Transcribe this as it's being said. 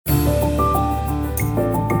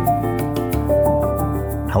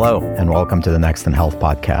Hello, and welcome to the Next in Health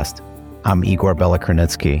podcast. I'm Igor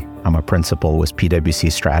Belokranitsky. I'm a principal with PwC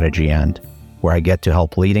Strategy End, where I get to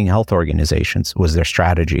help leading health organizations with their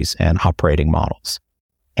strategies and operating models.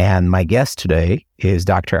 And my guest today is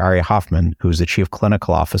Dr. Ari Hoffman, who's the Chief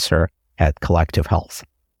Clinical Officer at Collective Health.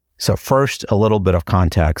 So first, a little bit of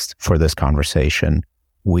context for this conversation.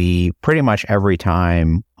 We pretty much every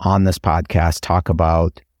time on this podcast talk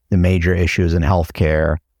about the major issues in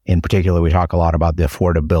healthcare. In particular, we talk a lot about the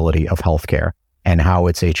affordability of healthcare and how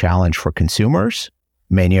it's a challenge for consumers,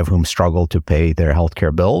 many of whom struggle to pay their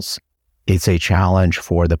healthcare bills. It's a challenge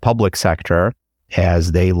for the public sector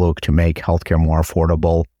as they look to make healthcare more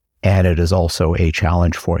affordable. And it is also a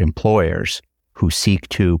challenge for employers who seek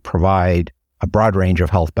to provide a broad range of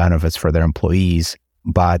health benefits for their employees.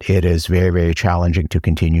 But it is very, very challenging to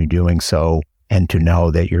continue doing so and to know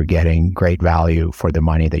that you're getting great value for the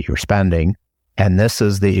money that you're spending. And this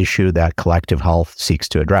is the issue that Collective Health seeks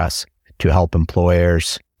to address, to help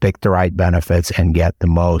employers pick the right benefits and get the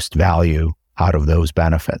most value out of those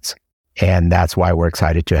benefits. And that's why we're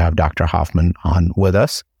excited to have Dr. Hoffman on with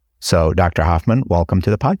us. So, Dr. Hoffman, welcome to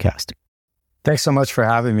the podcast. Thanks so much for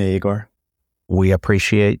having me, Igor. We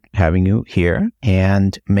appreciate having you here.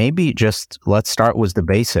 And maybe just let's start with the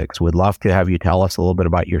basics. We'd love to have you tell us a little bit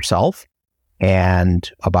about yourself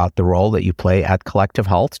and about the role that you play at Collective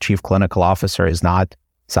Health. Chief Clinical Officer is not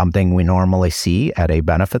something we normally see at a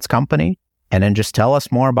benefits company. And then just tell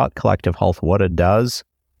us more about Collective Health, what it does,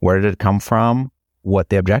 where did it come from, what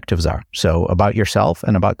the objectives are. So about yourself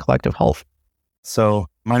and about Collective Health. So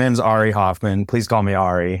my name's Ari Hoffman. Please call me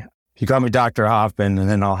Ari. If you call me Dr. Hoffman, and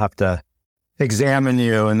then I'll have to examine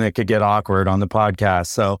you and it could get awkward on the podcast.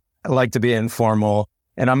 So I like to be informal.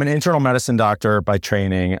 And I'm an internal medicine doctor by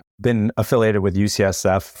training. Been affiliated with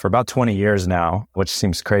UCSF for about 20 years now, which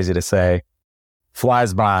seems crazy to say.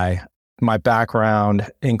 Flies by. My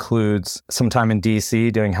background includes some time in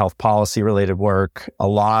DC doing health policy related work, a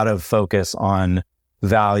lot of focus on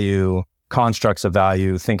value, constructs of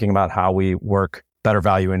value, thinking about how we work better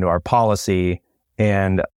value into our policy.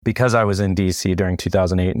 And because I was in DC during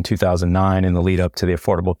 2008 and 2009 in the lead up to the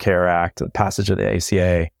Affordable Care Act, the passage of the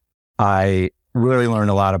ACA, I really learned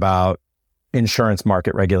a lot about insurance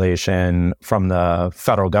market regulation from the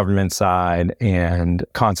federal government side and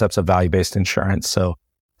concepts of value-based insurance. So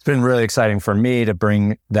it's been really exciting for me to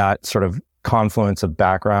bring that sort of confluence of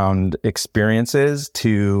background experiences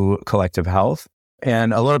to Collective Health.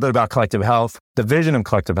 And a little bit about Collective Health. The vision of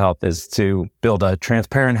Collective Health is to build a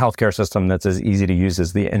transparent healthcare system that's as easy to use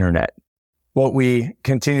as the internet. What we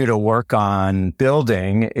continue to work on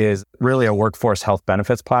building is really a workforce health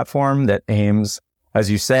benefits platform that aims,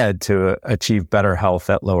 as you said, to achieve better health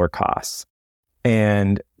at lower costs.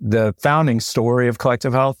 And the founding story of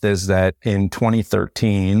Collective Health is that in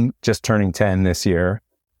 2013, just turning 10 this year,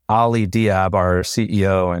 Ali Diab, our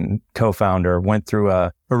CEO and co-founder, went through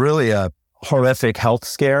a really horrific health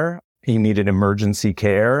scare. He needed emergency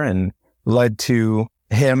care and led to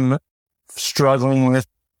him struggling with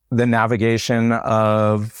the navigation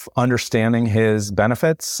of understanding his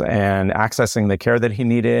benefits and accessing the care that he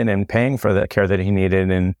needed and paying for the care that he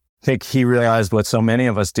needed. And I think he realized what so many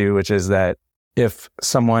of us do, which is that if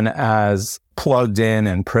someone as plugged in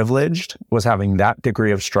and privileged was having that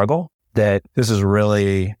degree of struggle, that this is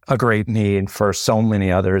really a great need for so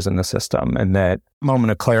many others in the system. And that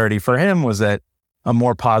moment of clarity for him was that a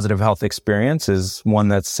more positive health experience is one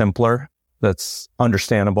that's simpler, that's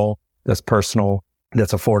understandable, that's personal,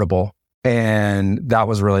 that's affordable. And that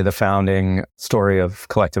was really the founding story of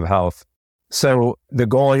Collective Health. So the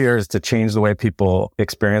goal here is to change the way people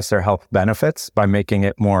experience their health benefits by making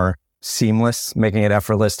it more seamless, making it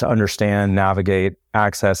effortless to understand, navigate,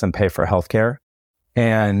 access, and pay for healthcare.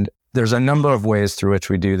 And there's a number of ways through which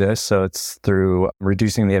we do this. So it's through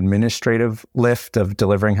reducing the administrative lift of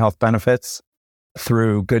delivering health benefits,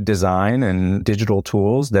 through good design and digital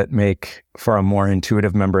tools that make for a more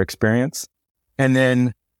intuitive member experience. And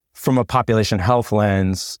then from a population health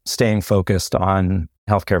lens, staying focused on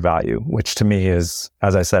healthcare value, which to me is,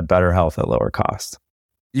 as I said, better health at lower cost.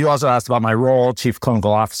 You also asked about my role, Chief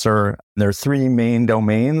Clinical Officer. There are three main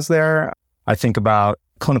domains there. I think about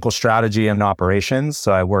clinical strategy and operations.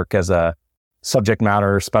 So I work as a subject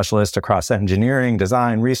matter specialist across engineering,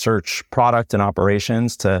 design, research, product, and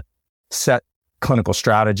operations to set clinical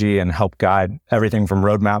strategy and help guide everything from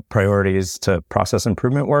roadmap priorities to process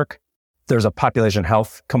improvement work. There's a population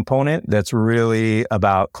health component that's really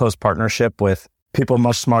about close partnership with people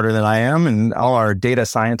much smarter than I am and all our data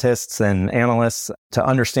scientists and analysts to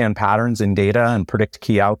understand patterns in data and predict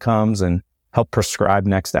key outcomes and help prescribe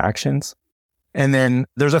next actions. And then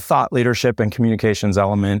there's a thought leadership and communications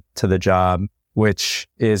element to the job. which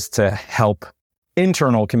is to help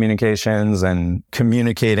internal communications and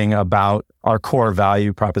communicating about our core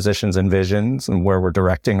value propositions and visions and where we're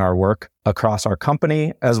directing our work across our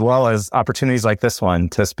company, as well as opportunities like this one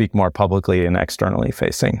to speak more publicly and externally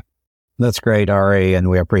facing. That's great, Ari, and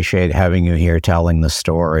we appreciate having you here telling the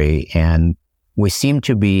story. And we seem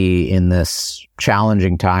to be in this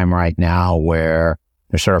challenging time right now where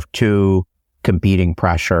there's sort of two competing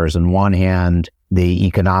pressures. On one hand, the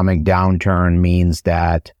economic downturn means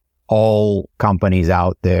that all companies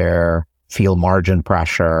out there feel margin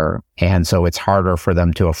pressure, and so it's harder for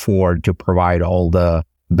them to afford to provide all the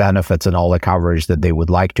benefits and all the coverage that they would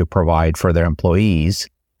like to provide for their employees.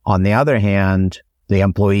 On the other hand, the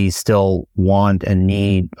employees still want and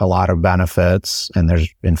need a lot of benefits, and there's,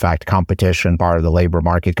 in fact, competition. Part of the labor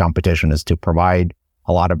market competition is to provide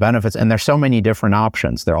a lot of benefits, and there's so many different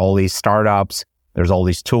options. There are all these startups, there's all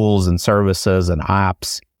these tools and services and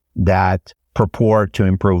apps that purport to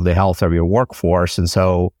improve the health of your workforce. And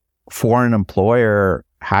so for an employer,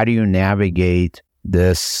 how do you navigate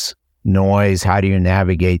this noise? How do you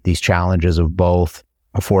navigate these challenges of both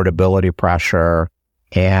affordability pressure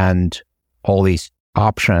and all these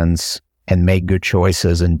options and make good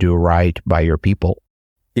choices and do right by your people?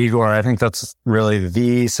 Igor, I think that's really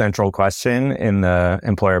the central question in the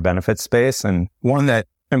employer benefits space, and one that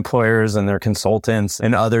employers and their consultants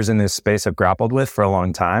and others in this space have grappled with for a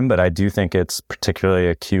long time. But I do think it's particularly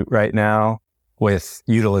acute right now with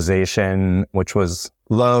utilization, which was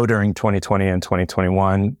low during 2020 and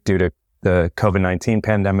 2021 due to the COVID-19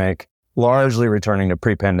 pandemic, largely returning to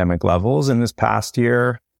pre-pandemic levels in this past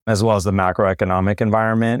year, as well as the macroeconomic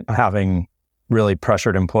environment, having really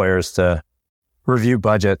pressured employers to review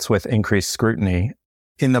budgets with increased scrutiny.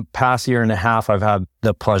 In the past year and a half, I've had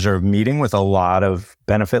the pleasure of meeting with a lot of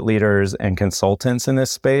benefit leaders and consultants in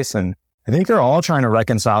this space. And I think they're all trying to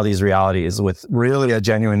reconcile these realities with really a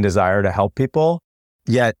genuine desire to help people,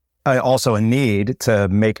 yet also a need to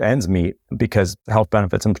make ends meet because health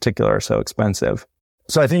benefits in particular are so expensive.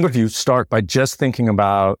 So I think if you start by just thinking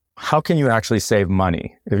about how can you actually save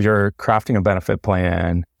money if you're crafting a benefit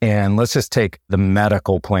plan, and let's just take the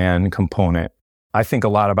medical plan component. I think a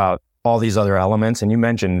lot about all these other elements. And you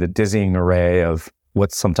mentioned the dizzying array of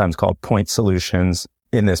what's sometimes called point solutions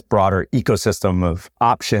in this broader ecosystem of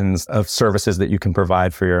options of services that you can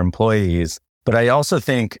provide for your employees. But I also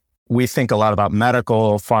think we think a lot about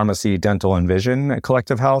medical, pharmacy, dental, and vision at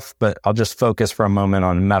Collective Health, but I'll just focus for a moment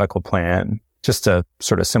on medical plan, just to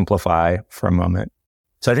sort of simplify for a moment.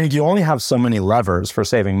 So I think you only have so many levers for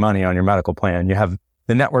saving money on your medical plan. You have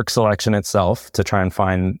the network selection itself to try and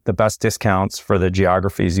find the best discounts for the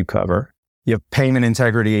geographies you cover. You have payment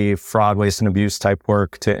integrity, fraud, waste, and abuse type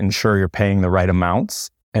work to ensure you're paying the right amounts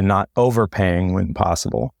and not overpaying when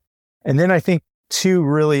possible. And then I think two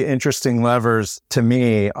really interesting levers to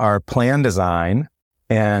me are plan design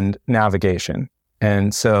and navigation.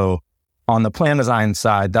 And so on the plan design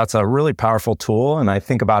side, that's a really powerful tool. And I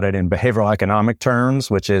think about it in behavioral economic terms,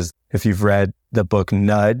 which is, if you've read the book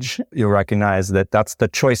Nudge, you'll recognize that that's the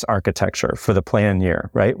choice architecture for the plan year,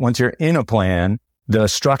 right? Once you're in a plan, the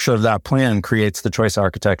structure of that plan creates the choice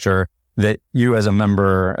architecture that you as a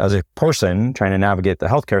member, as a person trying to navigate the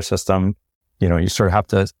healthcare system, you sort of have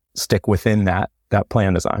to stick within that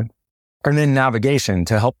plan design. And then navigation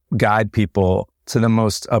to help guide people to the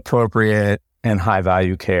most appropriate and high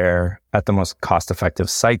value care at the most cost-effective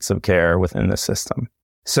sites of care within the system.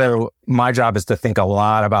 So my job is to think a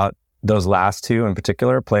lot about those last two in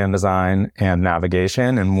particular, plan design and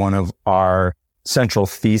navigation. And one of our central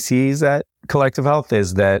theses at Collective Health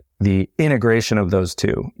is that the integration of those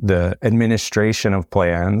two, the administration of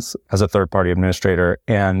plans as a third-party administrator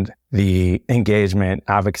and the engagement,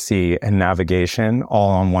 advocacy, and navigation all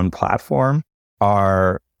on one platform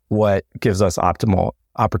are what gives us optimal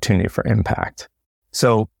opportunity for impact.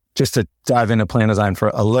 So just to dive into plan design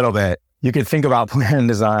for a little bit, you could think about plan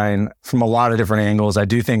design from a lot of different angles. I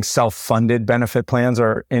do think self-funded benefit plans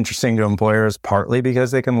are interesting to employers, partly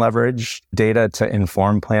because they can leverage data to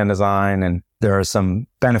inform plan design, and there are some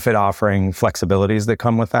benefit offering flexibilities that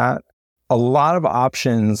come with that. A lot of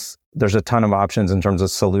options, there's a ton of options in terms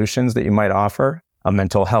of solutions that you might offer. A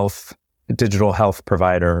mental health, digital health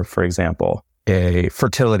provider, for example, a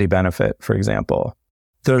fertility benefit, for example.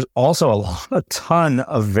 There's also a ton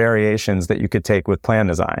of variations that you could take with plan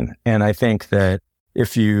design. And I think that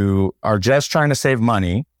if you are just trying to save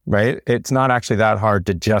money, right, it's not actually that hard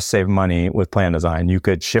to just save money with plan design. You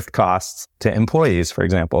could shift costs to employees, for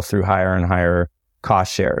example, through higher and higher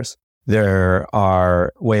cost shares. There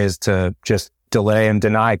are ways to just delay and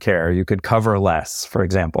deny care. You could cover less, for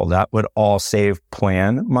example. That would all save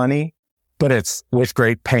plan money. but it's with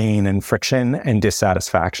great pain and friction and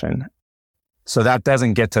dissatisfaction. So that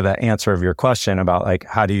doesn't get to the answer of your question about like,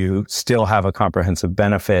 how do you still have a comprehensive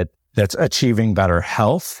benefit that's achieving better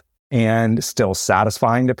health and still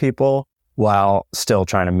satisfying to people while still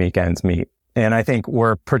trying to make ends meet. And I think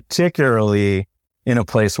we're particularly in a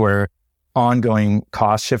place where ongoing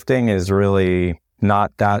cost shifting is really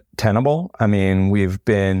not that tenable. I mean, we've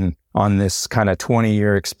been on this kind of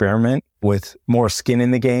 20-year experiment with more skin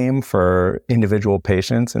in the game for individual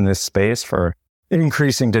patients in this space for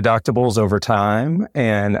increasing deductibles over time.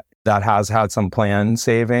 And that has had some plan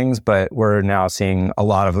savings, but we're now seeing a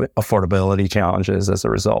lot of affordability challenges as a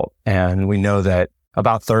result. And we know that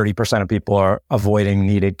about 30% of people are avoiding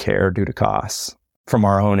needed care due to costs from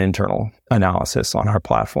our own internal analysis on our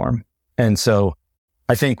platform. And so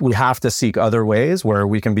I think we have to seek other ways where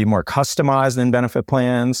we can be more customized in benefit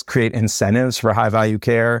plans, create incentives for high value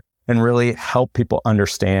care, and really help people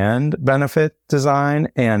understand benefit design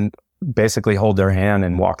and basically hold their hand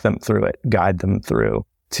and walk them through it, guide them through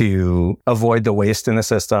to avoid the waste in the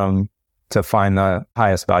system, to find the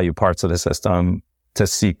highest value parts of the system, to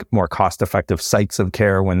seek more cost-effective sites of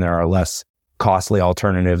care when there are less costly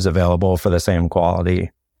alternatives available for the same quality,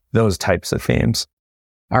 those types of themes.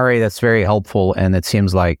 Ari, that's very helpful. And it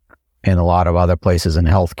seems like in a lot of other places in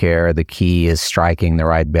healthcare, the key is striking the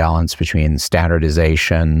right balance between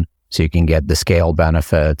standardization so you can get the scale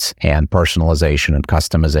benefits and personalization and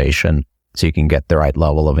customization so you can get the right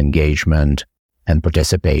level of engagement and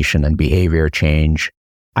participation and behavior change.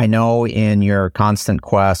 I know in your constant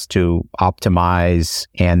quest to optimize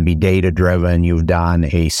and be data-driven, you've done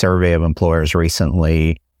a survey of employers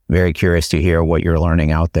recently. Very curious to hear what you're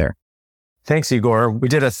learning out there. Thanks, Igor. We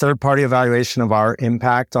did a third-party evaluation of our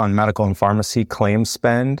impact on medical and pharmacy claims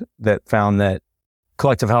spend that found that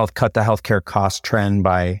Collective Health cut the healthcare cost trend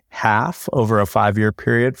by half over a 5-year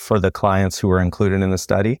period for the clients who were included in the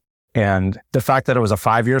study. And the fact that it was a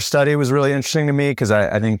 5-year study was really interesting to me because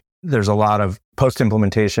I think there's a lot of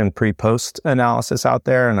post-implementation, pre-post analysis out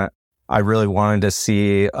there. And I really wanted to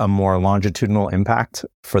see a more longitudinal impact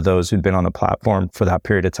for those who'd been on the platform for that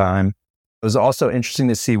period of time. It was also interesting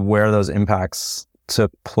to see where those impacts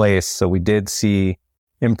took place. So we did see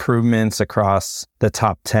improvements across the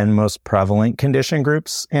top 10 most prevalent condition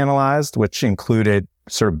groups analyzed, which included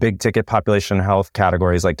sort of big ticket population health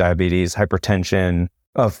categories like diabetes, hypertension,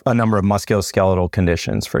 of a number of musculoskeletal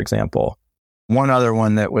conditions, for example. One other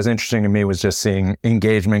one that was interesting to me was just seeing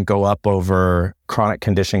engagement go up over chronic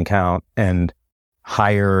condition count and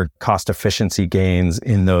higher cost efficiency gains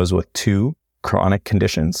in those with 2 chronic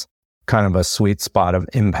conditions. Kind of a sweet spot of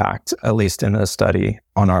impact, at least in a study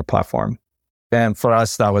on our platform. And for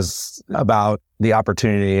us, that was about the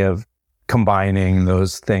opportunity of combining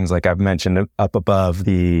those things, like I've mentioned up above,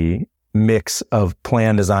 the mix of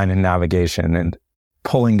plan design and navigation, and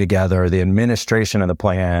pulling together the administration of the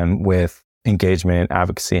plan with engagement,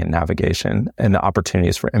 advocacy, and navigation, and the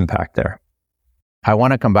opportunities for impact there. I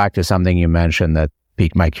want to come back to something you mentioned that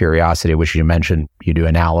piqued my curiosity, which you mentioned you do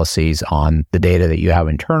analyses on the data that you have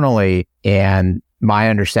internally. And my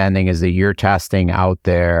understanding is that you're testing out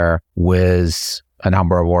there with a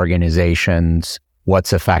number of organizations,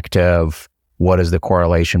 what's effective, what is the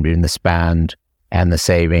correlation between the spend and the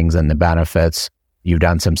savings and the benefits. You've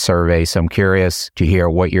done some surveys, so I'm curious to hear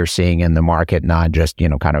what you're seeing in the market, not just,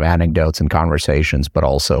 kind of anecdotes and conversations, but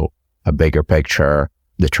also a bigger picture,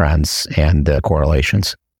 the trends and the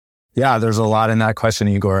correlations. Yeah, there's a lot in that question,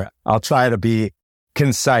 Igor. I'll try to be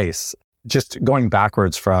concise. Just going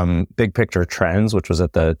backwards from big picture trends, which was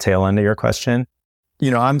at the tail end of your question,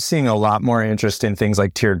 I'm seeing a lot more interest in things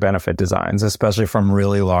like tiered benefit designs, especially from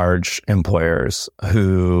really large employers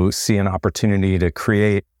who see an opportunity to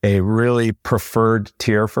create a really preferred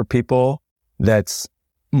tier for people that's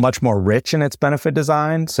much more rich in its benefit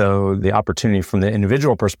design. So the opportunity from the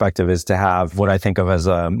individual perspective is to have what I think of as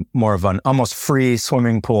a more of an almost free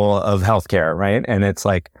swimming pool of healthcare, right? And it's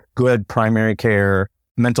like good primary care,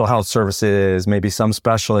 mental health services, maybe some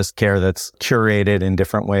specialist care that's curated in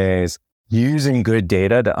different ways, using good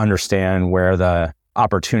data to understand where the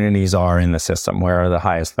opportunities are in the system, where are the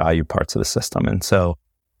highest value parts of the system. And so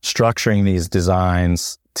structuring these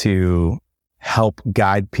designs to help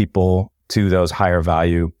guide people to those higher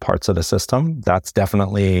value parts of the system, that's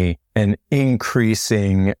definitely an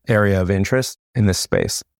increasing area of interest in this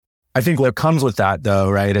space. I think what comes with that though,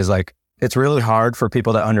 right, is like, it's really hard for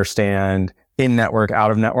people to understand in-network,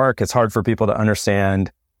 out-of-network. It's hard for people to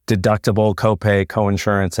understand deductible, copay,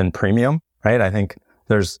 coinsurance, and premium, right? I think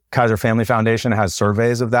there's Kaiser Family Foundation has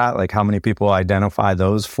surveys of that, like how many people identify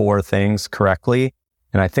those 4 things correctly.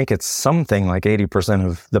 And I think it's something like 80%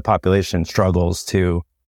 of the population struggles to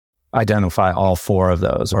identify all four of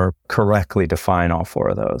those or correctly define all four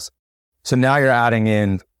of those. So now you're adding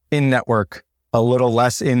in-network, a little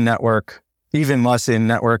less in-network, even less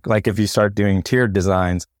in-network. Like if you start doing tiered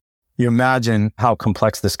designs, you imagine how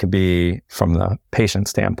complex this could be from the patient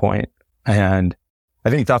standpoint. And I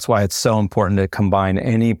think that's why it's so important to combine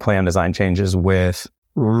any plan design changes with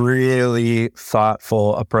really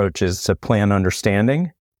thoughtful approaches to plan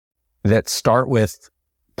understanding that start with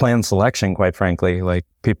plan selection, quite frankly. Like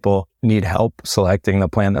people need help selecting the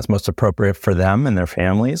plan that's most appropriate for them and their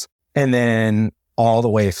families. And then all the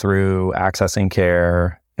way through accessing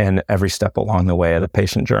care and every step along the way of the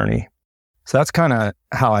patient journey. So that's kind of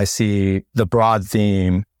how I see the broad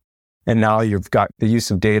theme. And now you've got the use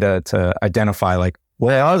of data to identify like,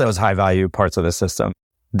 what are those high value parts of the system?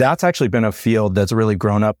 That's actually been a field that's really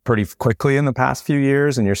grown up pretty quickly in the past few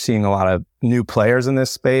years. And you're seeing a lot of new players in this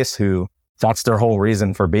space who that's their whole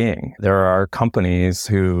reason for being. There are companies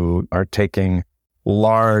who are taking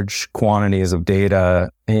large quantities of data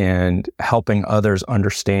and helping others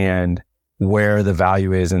understand where the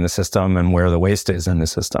value is in the system and where the waste is in the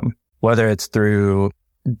system, whether it's through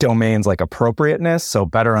domains like appropriateness, so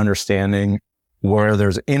better understanding where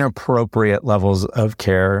there's inappropriate levels of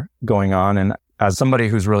care going on. And as somebody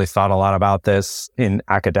who's really thought a lot about this in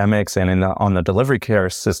academics and on the delivery care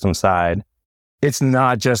system side, it's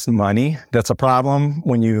not just money that's a problem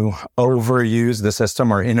when you overuse the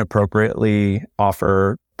system or inappropriately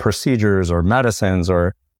offer procedures or medicines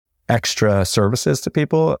or extra services to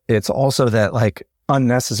people. It's also that like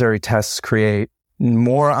unnecessary tests create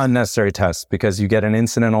more unnecessary tests because you get an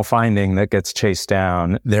incidental finding that gets chased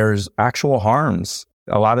down. There's actual harms.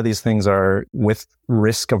 A lot of these things are with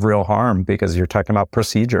risk of real harm because you're talking about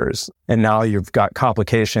procedures. And now you've got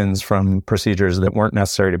complications from procedures that weren't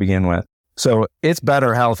necessary to begin with. So it's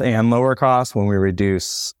better health and lower cost when we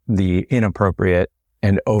reduce the inappropriate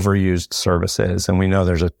and overused services. And we know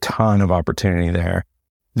there's a ton of opportunity there.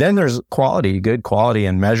 Then there's quality, good quality,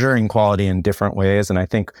 and measuring quality in different ways. And I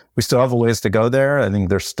think we still have a ways to go there. I think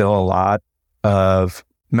there's still a lot of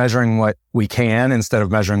measuring what we can instead of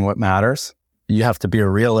measuring what matters. You have to be a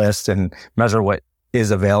realist and measure what is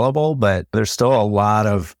available, but there's still a lot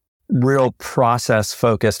of real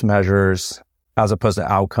process-focused measures as opposed to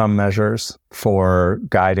outcome measures for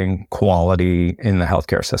guiding quality in the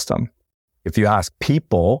healthcare system. If you ask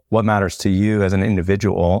people what matters to you as an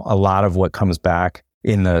individual, a lot of what comes back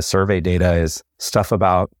in the survey data is stuff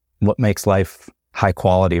about what makes life high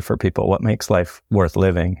quality for people, what makes life worth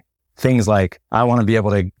living. Things like, I want to be able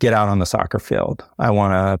to get out on the soccer field. I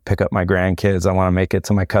want to pick up my grandkids. I want to make it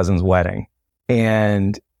to my cousin's wedding.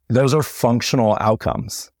 And those are functional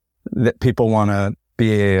outcomes that people want to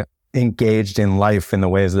be engaged in life in the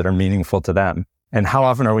ways that are meaningful to them. And how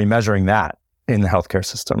often are we measuring that in the healthcare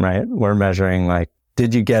system, right? We're measuring like,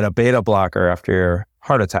 did you get a beta blocker after your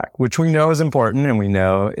heart attack, which we know is important and we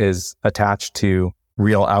know is attached to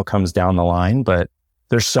real outcomes down the line, but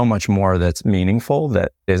there's so much more that's meaningful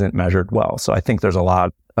that isn't measured well. So I think there's a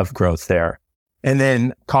lot of growth there. And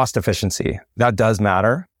then cost efficiency, that does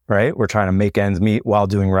matter, right? We're trying to make ends meet while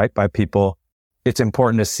doing right by people. It's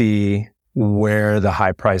important to see where the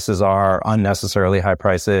high prices are, unnecessarily high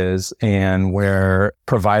prices, and where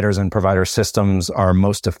providers and provider systems are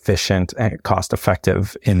most efficient and cost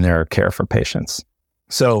effective in their care for patients.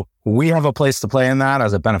 So we have a place to play in that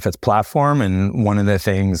as a benefits platform. And one of the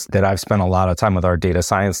things that I've spent a lot of time with our data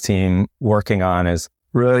science team working on is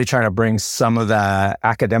really trying to bring some of the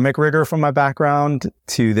academic rigor from my background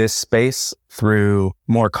to this space through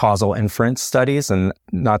more causal inference studies. And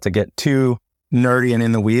not to get too nerdy and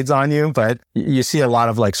in the weeds on you, but you see a lot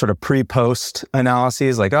of like sort of pre-post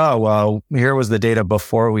analyses like, oh, well, here was the data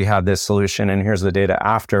before we had this solution and here's the data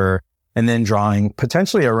after. And then drawing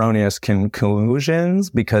potentially erroneous conclusions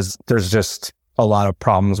because there's just a lot of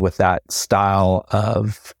problems with that style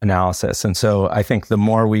of analysis. And so I think the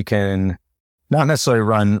more we can not necessarily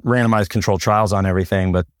run randomized controlled trials on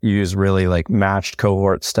everything, but use really like matched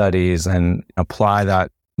cohort studies and apply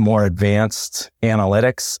that more advanced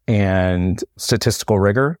analytics and statistical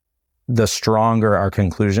rigor, the stronger our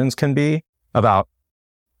conclusions can be about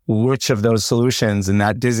which of those solutions in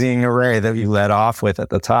that dizzying array that you led off with at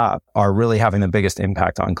the top are really having the biggest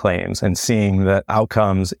impact on claims and seeing the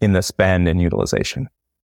outcomes in the spend and utilization.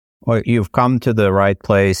 Well, you've come to the right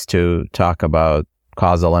place to talk about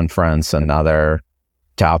causal inference and other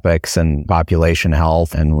topics and population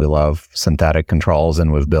health. And we love synthetic controls,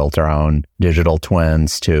 and we've built our own digital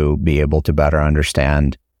twins to be able to better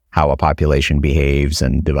understand how a population behaves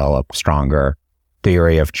and develop stronger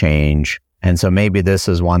theory of change. And so maybe this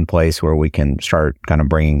is one place where we can start kind of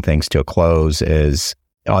bringing things to a close is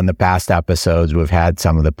on the past episodes, we've had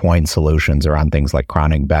some of the point solutions around things like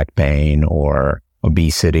chronic back pain or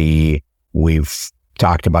obesity. We've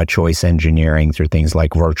talked about choice engineering through things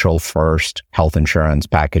like virtual first health insurance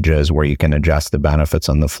packages where you can adjust the benefits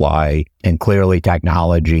on the fly. And clearly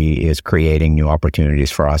technology is creating new opportunities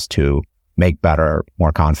for us to make better,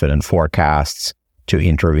 more confident forecasts, to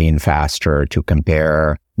intervene faster, to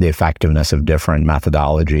compare the effectiveness of different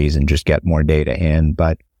methodologies and just get more data in.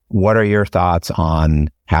 But what are your thoughts on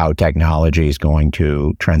how technology is going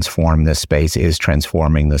to transform this space, is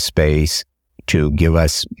transforming the space to give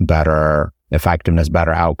us better effectiveness,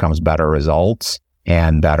 better outcomes, better results,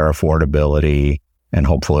 and better affordability, and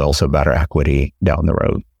hopefully also better equity down the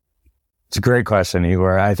road? It's a great question,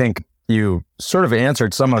 Igor. I think you sort of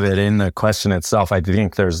answered some of it in the question itself. I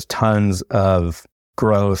think there's tons of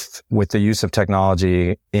growth with the use of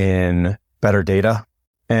technology in better data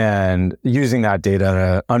and using that data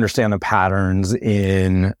to understand the patterns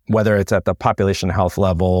in whether it's at the population health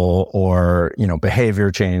level or, behavior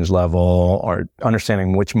change level, or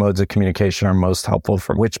understanding which modes of communication are most helpful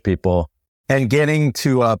for which people, and getting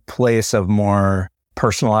to a place of more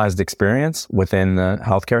personalized experience within the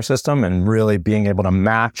healthcare system and really being able to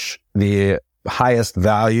match the highest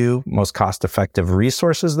value, most cost-effective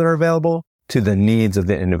resources that are available to the needs of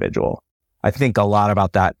the individual. I think a lot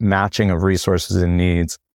about that matching of resources and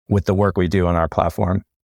needs with the work we do on our platform.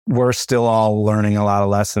 We're still all learning a lot of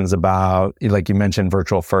lessons about, like you mentioned,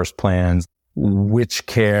 virtual first plans, which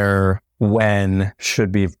care when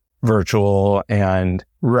should be virtual, and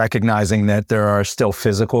recognizing that there are still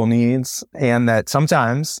physical needs, and that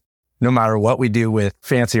sometimes, no matter what we do with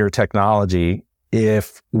fancier technology,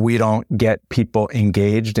 if we don't get people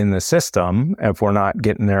engaged in the system, if we're not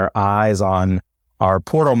getting their eyes on our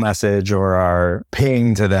portal message or our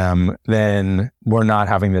ping to them, then we're not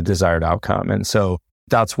having the desired outcome. And so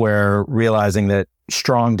that's where realizing that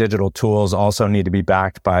strong digital tools also need to be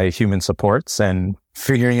backed by human supports, and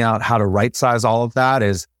figuring out how to right size all of that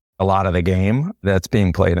is a lot of the game that's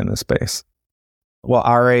being played in this space. Well,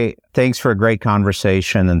 Ari, thanks for a great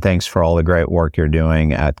conversation, and thanks for all the great work you're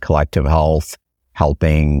doing at Collective Health,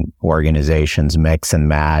 helping organizations mix and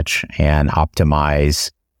match and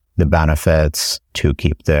optimize the benefits to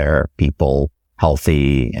keep their people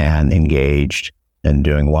healthy and engaged and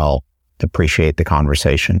doing well. Appreciate the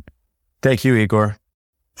conversation. Thank you, Igor.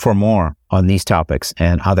 For more on these topics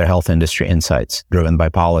and other health industry insights driven by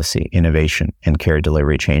policy, innovation, and care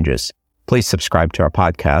delivery changes, please subscribe to our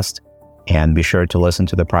podcast and be sure to listen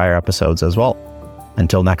to the prior episodes as well.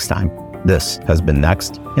 Until next time, this has been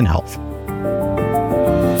Next in Health.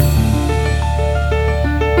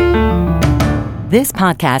 This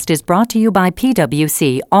podcast is brought to you by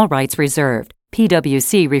PwC, all rights reserved.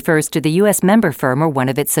 PwC refers to the U.S. member firm or one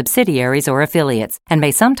of its subsidiaries or affiliates, and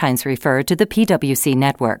may sometimes refer to the PwC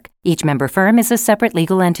network. Each member firm is a separate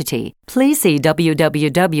legal entity. Please see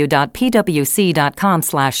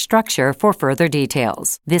www.pwc.com/structure for further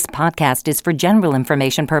details. This podcast is for general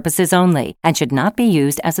information purposes only and should not be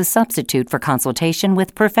used as a substitute for consultation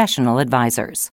with professional advisors.